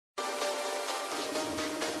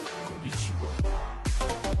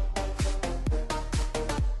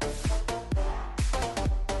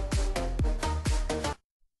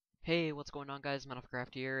Hey, what's going on guys,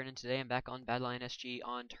 Minecraft here, and today I'm back on Badlion SG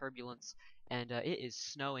on Turbulence, and it is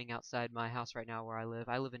snowing outside my house right now where I live.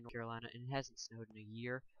 I live in North Carolina, and it hasn't snowed in a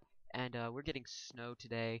year, and we're getting snow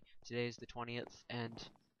today. Today is the 20th, and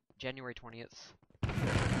January 20th. We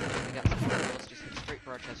got some water. Let's just head straight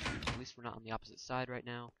for our chest rooms. At least we're not on the opposite side right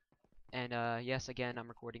now. And yes, again, I'm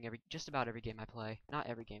recording just about every game I play. Not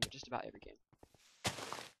every game, but just about every game.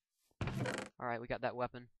 Alright, we got that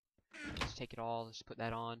weapon. Let's take it all, let's put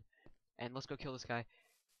that on. And let's go kill this guy.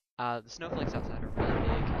 The snowflakes outside are really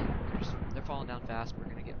big, and they're falling down fast. We're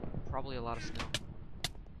gonna get probably a lot of snow.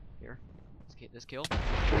 Here, let's get this kill.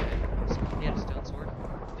 Okay, he had a stone sword,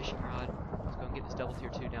 fishing rod. Let's go and get this double tier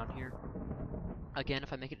 2 down here. Again,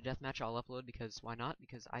 if I make it a deathmatch, I'll upload, because why not?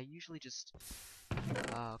 Because I usually just...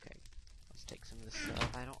 okay. Let's take some of this stuff.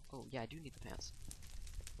 I don't... Oh, yeah, I do need the pants.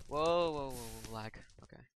 Whoa, whoa, whoa, lag.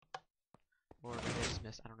 Okay. Or maybe I just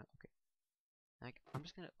missed. I don't know. Okay. Like, I'm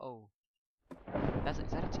just gonna... Oh. Is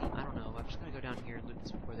that a team? I don't know. I'm just gonna go down here and loot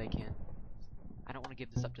this before they can. I don't want to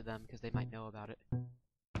give this up to them, because they might know about it.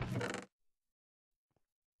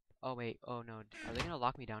 Oh, wait. Oh, no. Are they gonna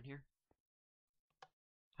lock me down here?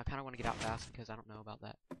 I kind of want to get out fast, because I don't know about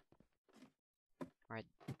that. Alright.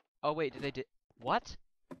 Oh, wait. Did they What?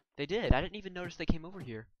 They did. I didn't even notice they came over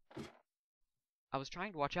here. I was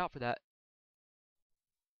trying to watch out for that.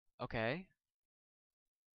 Okay.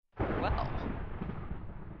 Well.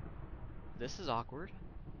 This is awkward.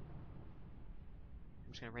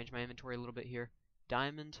 I'm just gonna arrange my inventory a little bit here.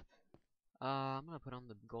 Diamond. I'm gonna put on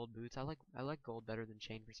the gold boots. I like gold better than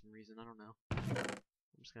chain for some reason. I don't know.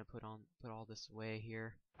 I'm just gonna put all this away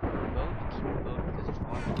here. Boat. I'll keep the boat because there's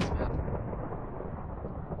water on this map.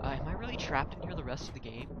 Am I really trapped in here the rest of the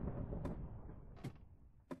game?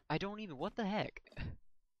 I don't even. What the heck?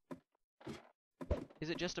 Is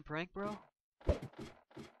it just a prank, bro?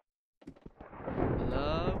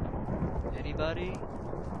 Hello? Anybody?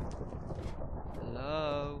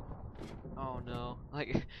 Hello? Oh no.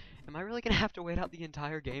 Like, am I really gonna have to wait out the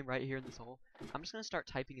entire game right here in this hole? I'm just gonna start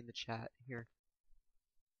typing in the chat here.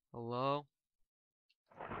 Hello?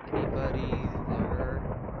 Anybody there?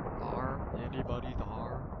 Anybody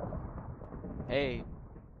there? Hey,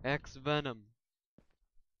 X Venom.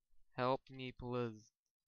 Help me, please.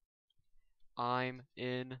 I'm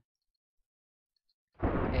in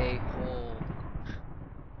a hole.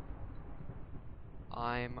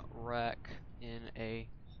 I'm wreck in a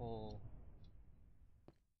hole.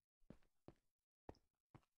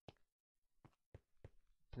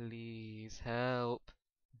 Please help.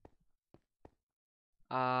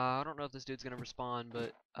 I don't know if this dude's gonna respond,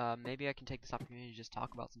 but maybe I can take this opportunity to just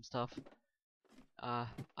talk about some stuff.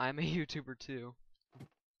 I'm a YouTuber too.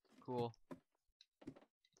 Cool.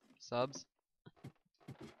 Subs?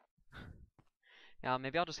 Yeah,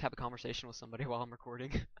 maybe I'll just have a conversation with somebody while I'm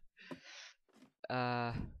recording.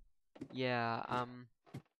 Yeah,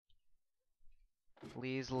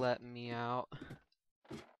 please let me out.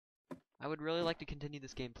 I would really like to continue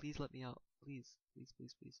this game. Please let me out. Please, please,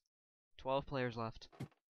 please, please. 12 players left.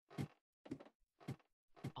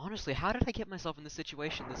 Honestly, how did I get myself in this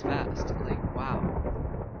situation this fast? Like, wow.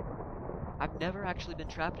 I've never actually been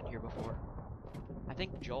trapped in here before. I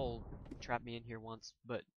think Joel trapped me in here once,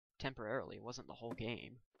 but temporarily. It wasn't the whole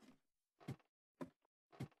game.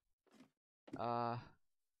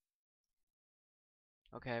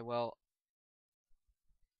 Okay, well,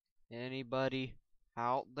 anybody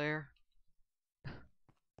out there?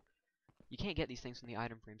 You can't get these things from the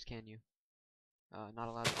item frames, can you? Not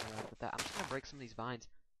allowed to interact with that. I'm just gonna break some of these vines.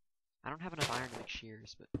 I don't have enough iron to make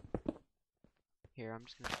shears, but... Here, I'm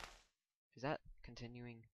just gonna... Is that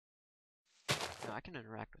continuing? No, I can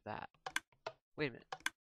interact with that. Wait a minute.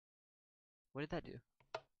 What did that do?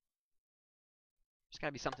 There's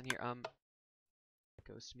gotta be something here.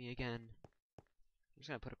 Ghost me again. I'm just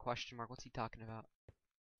gonna put a question mark. What's he talking about?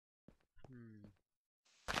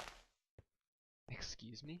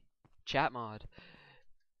 Excuse me? Chat mod.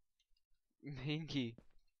 Minky.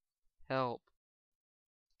 Help.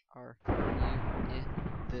 Are you in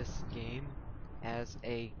this game as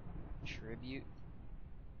a tribute?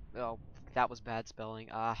 Oh, that was bad spelling.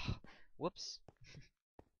 Whoops.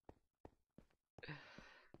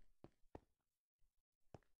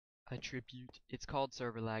 A tribute. It's called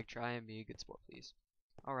server lag. Try and be a good sport, please.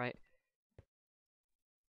 Alright.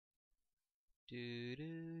 Do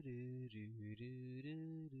do do do do do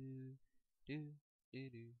do do do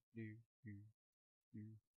do do do.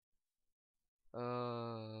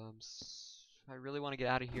 I really want to get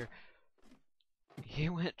out of here. He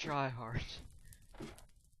went try hard.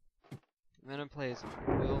 Venom plays.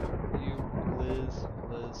 Will you please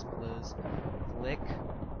flick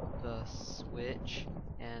the switch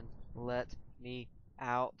and let me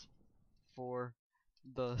out for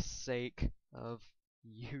the sake of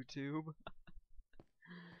YouTube?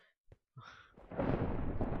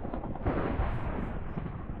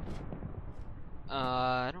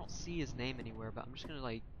 I don't see his name anywhere, but I'm just gonna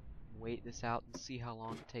like wait this out and see how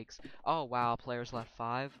long it takes. Oh wow, players left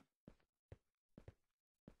 5.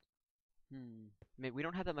 We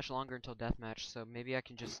don't have that much longer until deathmatch, so maybe I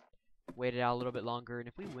can just wait it out a little bit longer, and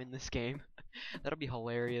if we win this game, that'll be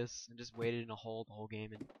hilarious, and just wait it in a hole the whole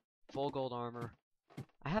game, and full gold armor.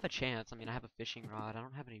 I have a chance. I mean, I have a fishing rod. I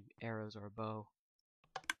don't have any arrows or a bow.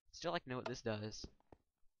 Still like to know what this does.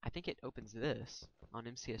 I think it opens this. On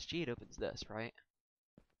MCSG, it opens this, right?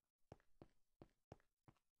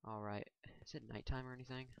 Alright. Is it nighttime or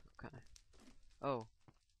anything? Okay. Oh.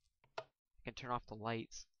 I can turn off the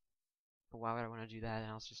lights. But why would I want to do that?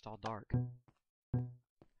 Now it's just all dark.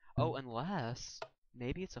 Oh, unless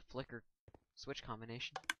maybe it's a flicker switch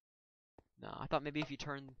combination. No, I thought maybe if you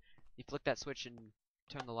flick that switch and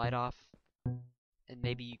turn the light off, and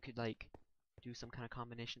maybe you could like do some kind of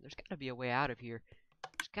combination. There's gotta be a way out of here.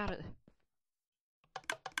 There's gotta.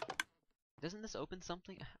 Doesn't this open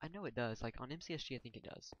something? I know it does. Like on MCSG, I think it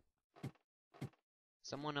does.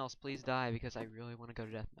 Someone else, please die because I really want to go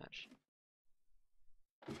to deathmatch.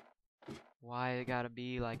 Why it gotta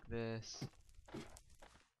be like this?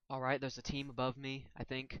 Alright, there's a team above me, I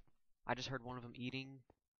think. I just heard one of them eating.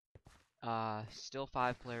 Still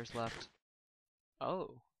 5 players left.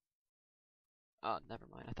 Oh. Never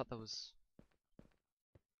mind. I thought that was...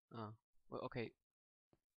 Oh. Well, okay.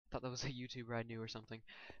 I thought that was a YouTuber I knew or something.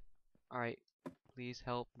 Alright. Please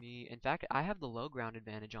help me. In fact, I have the low ground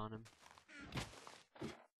advantage on him.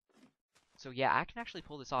 So yeah, I can actually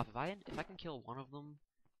pull this off. If I can kill one of them,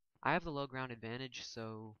 I have the low ground advantage,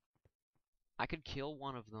 so I could kill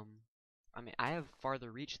one of them. I mean, I have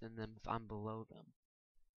farther reach than them if I'm below them.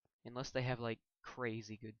 Unless they have, like,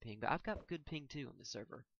 crazy good ping. But I've got good ping, too, on this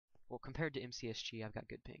server. Well, compared to MCSG, I've got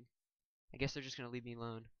good ping. I guess they're just gonna leave me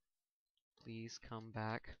alone. Please come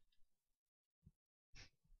back.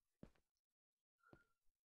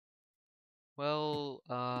 Well,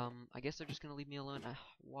 I guess they're just gonna leave me alone.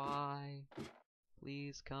 Why?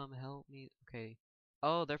 Please come help me. Okay.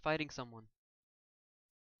 Oh, they're fighting someone.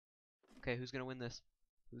 Okay, who's gonna win this?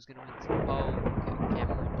 Who's gonna win this? Oh, okay.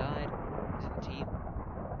 Cameron died. Is it the team?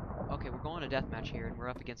 Okay, we're going to deathmatch here, and we're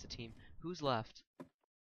up against a team. Who's left?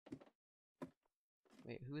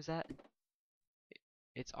 Wait, who is that?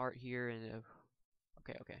 It's Art here, and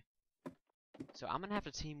okay. So I'm gonna have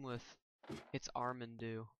to team with. It's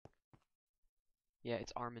Armandu. Yeah,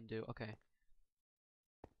 it's Armandu. Okay.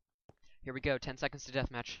 Here we go. 10 seconds to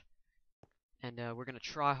deathmatch, and we're gonna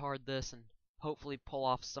try hard this and hopefully pull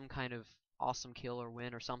off some kind of awesome kill or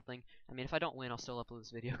win or something. I mean, if I don't win, I'll still upload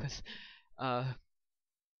this video because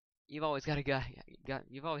you've always got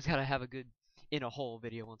to have a good in a hole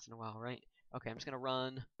video once in a while, right? Okay, I'm just gonna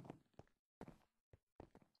run.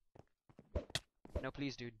 No,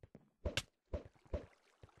 please, dude.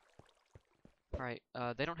 Alright,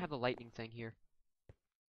 they don't have the lightning thing here.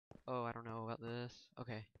 Oh, I don't know about this.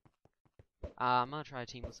 Okay. I'm gonna try a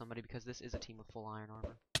team with somebody because this is a team with full iron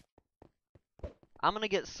armor. I'm gonna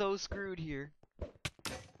get so screwed here.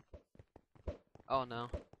 Oh, no.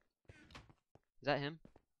 Is that him?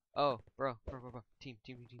 Oh, bro. Team.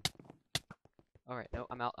 Alright, no,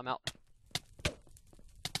 I'm out.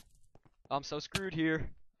 Oh, I'm so screwed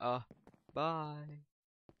here. Bye.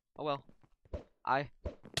 Oh, well. I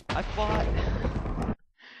fought.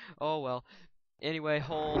 Oh, well. Anyway, in a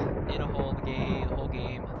hole, the whole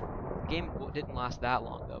game. The game didn't last that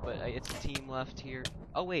long, though, but it's a team left here.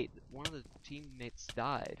 Oh, wait, one of the teammates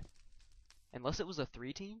died. Unless it was a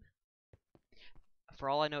 3-team? For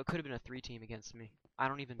all I know, it could have been a 3-team against me. I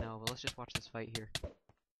don't even know, but let's just watch this fight here.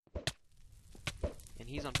 And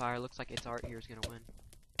he's on fire. Looks like It's Art here is going to win.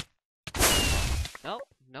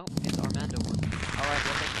 Nope, it's Armando won. Alright,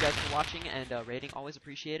 well, thank you guys for watching, and rating always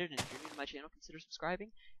appreciated, and if you're new to my channel, consider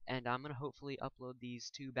subscribing, and I'm going to hopefully upload these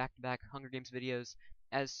 2 back-to-back Hunger Games videos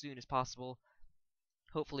as soon as possible.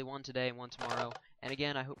 Hopefully one today and one tomorrow, and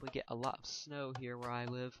again, I hope we get a lot of snow here where I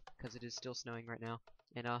live, because it is still snowing right now,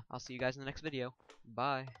 and I'll see you guys in the next video.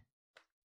 Bye.